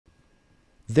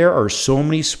There are so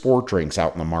many sport drinks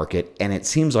out in the market, and it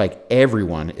seems like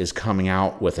everyone is coming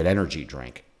out with an energy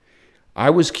drink. I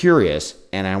was curious,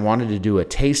 and I wanted to do a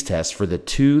taste test for the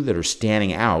two that are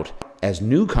standing out as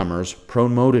newcomers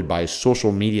promoted by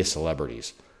social media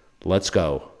celebrities. Let's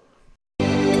go.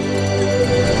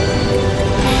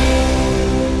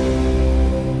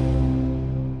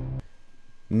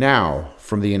 Now,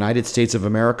 from the United States of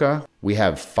America, we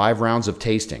have 5 rounds of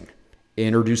tasting.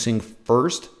 Introducing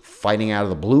first, fighting out of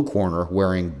the blue corner,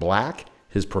 wearing black.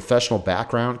 His professional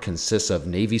background consists of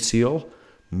Navy SEAL,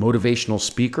 motivational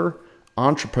speaker,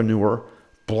 entrepreneur,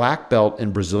 black belt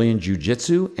in Brazilian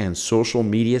Jiu-Jitsu, and social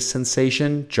media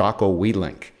sensation Jocko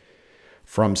Willink.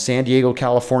 From San Diego,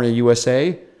 California,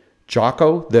 USA,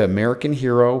 Jocko, the American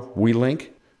hero Willink,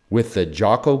 with the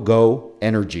Jocko Go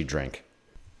energy drink.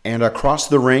 And across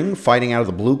the ring, fighting out of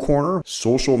the blue corner,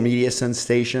 social media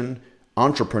sensation,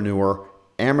 entrepreneur,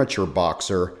 amateur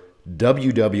boxer,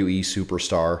 WWE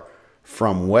superstar,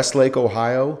 from Westlake,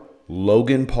 Ohio,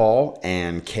 Logan Paul,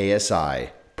 and KSI,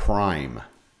 Prime.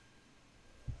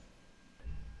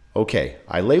 Okay,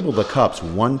 I labeled the cups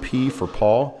 1P for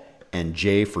Paul and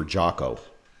J for Jocko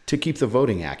to keep the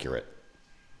voting accurate.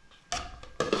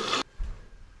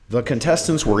 The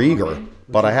contestants were eager,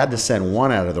 but I had to send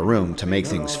one out of the room to make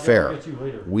things fair.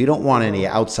 We don't want any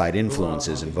outside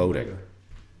influences in voting.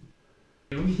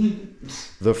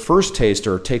 The first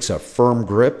taster takes a firm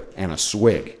grip and a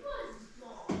swig,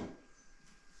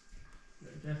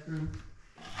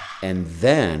 and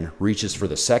then reaches for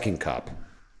the second cup.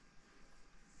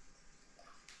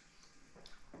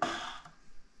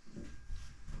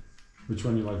 Which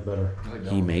one do you like better?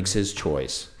 He makes his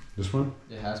choice. This one?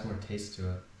 It has more taste to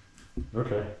it.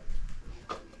 Okay.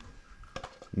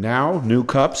 Now, new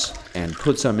cups, and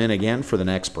puts them in again for the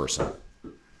next person.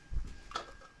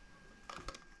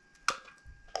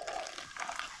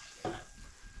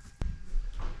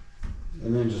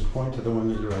 And then just point to the one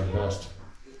that you like best.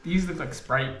 These look like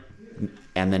Sprite.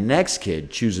 And the next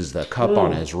kid chooses the cup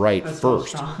on his right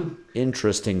first.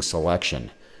 Interesting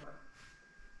selection.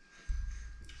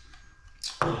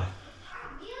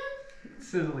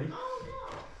 Sizzly.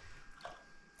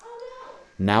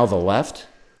 Now the left.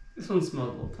 This one smells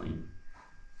a little plain.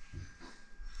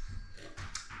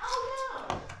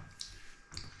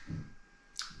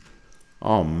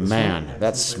 Oh man,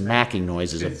 that smacking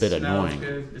noise is a bit annoying.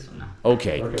 This one, no.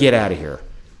 Okay, get out of here.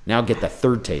 Now get the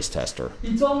third taste tester.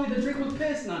 He told me the drink was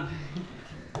piss, none.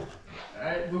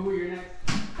 Alright, Boo, you're next.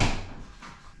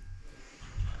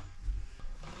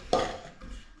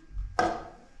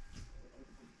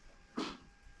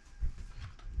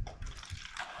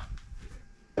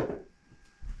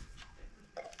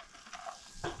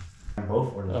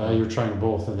 Both or You're trying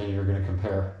both, and then you're going to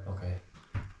compare. Okay.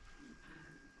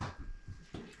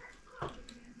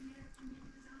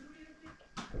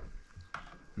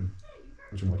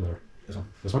 Which one better? This one.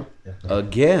 This one? Yeah.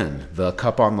 Again, the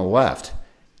cup on the left.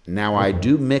 Now I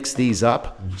do mix these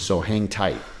up, so hang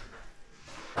tight.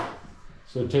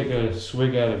 So take a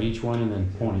swig out of each one and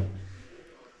then point.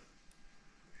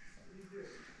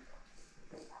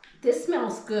 This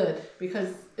smells good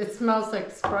because it smells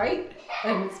like Sprite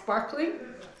and it's sparkling.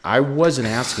 I wasn't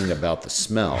asking about the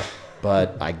smell,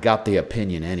 but I got the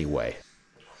opinion anyway.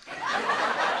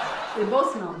 They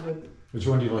both smell good. Which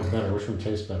one do you like better? Which one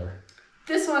tastes better?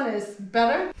 This one is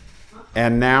better.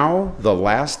 And now, the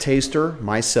last taster,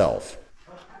 myself.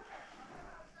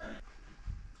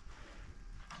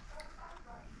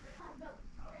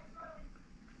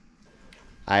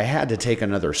 I had to take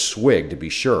another swig to be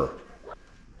sure.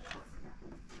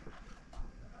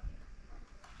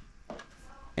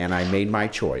 And I made my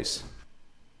choice.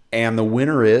 And the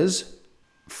winner is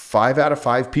 5 out of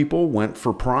 5 people went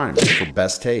for Prime for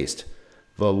best taste.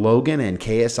 The Logan and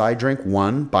KSI drink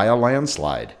won by a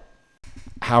landslide.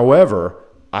 However,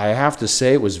 I have to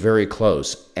say it was very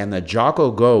close, and the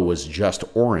Jocko Go was just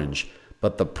orange,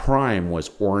 but the Prime was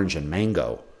orange and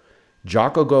mango.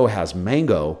 Jocko Go has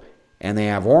mango, and they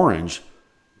have orange,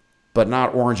 but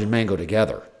not orange and mango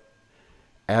together.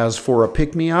 As for a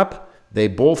pick-me-up, they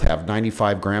both have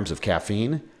 95 grams of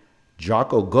caffeine.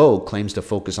 Jocko Go claims to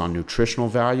focus on nutritional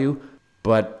value,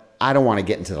 but I don't want to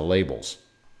get into the labels.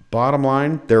 Bottom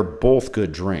line, they're both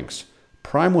good drinks.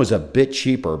 Prime was a bit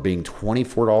cheaper, being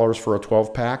 $24 for a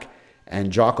 12-pack,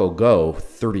 and Jocko Go,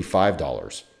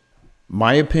 $35.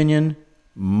 My opinion,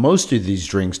 most of these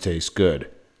drinks taste good,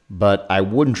 but I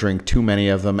wouldn't drink too many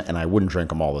of them, and I wouldn't drink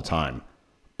them all the time.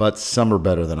 But some are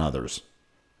better than others.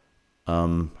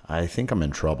 I think I'm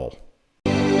in trouble.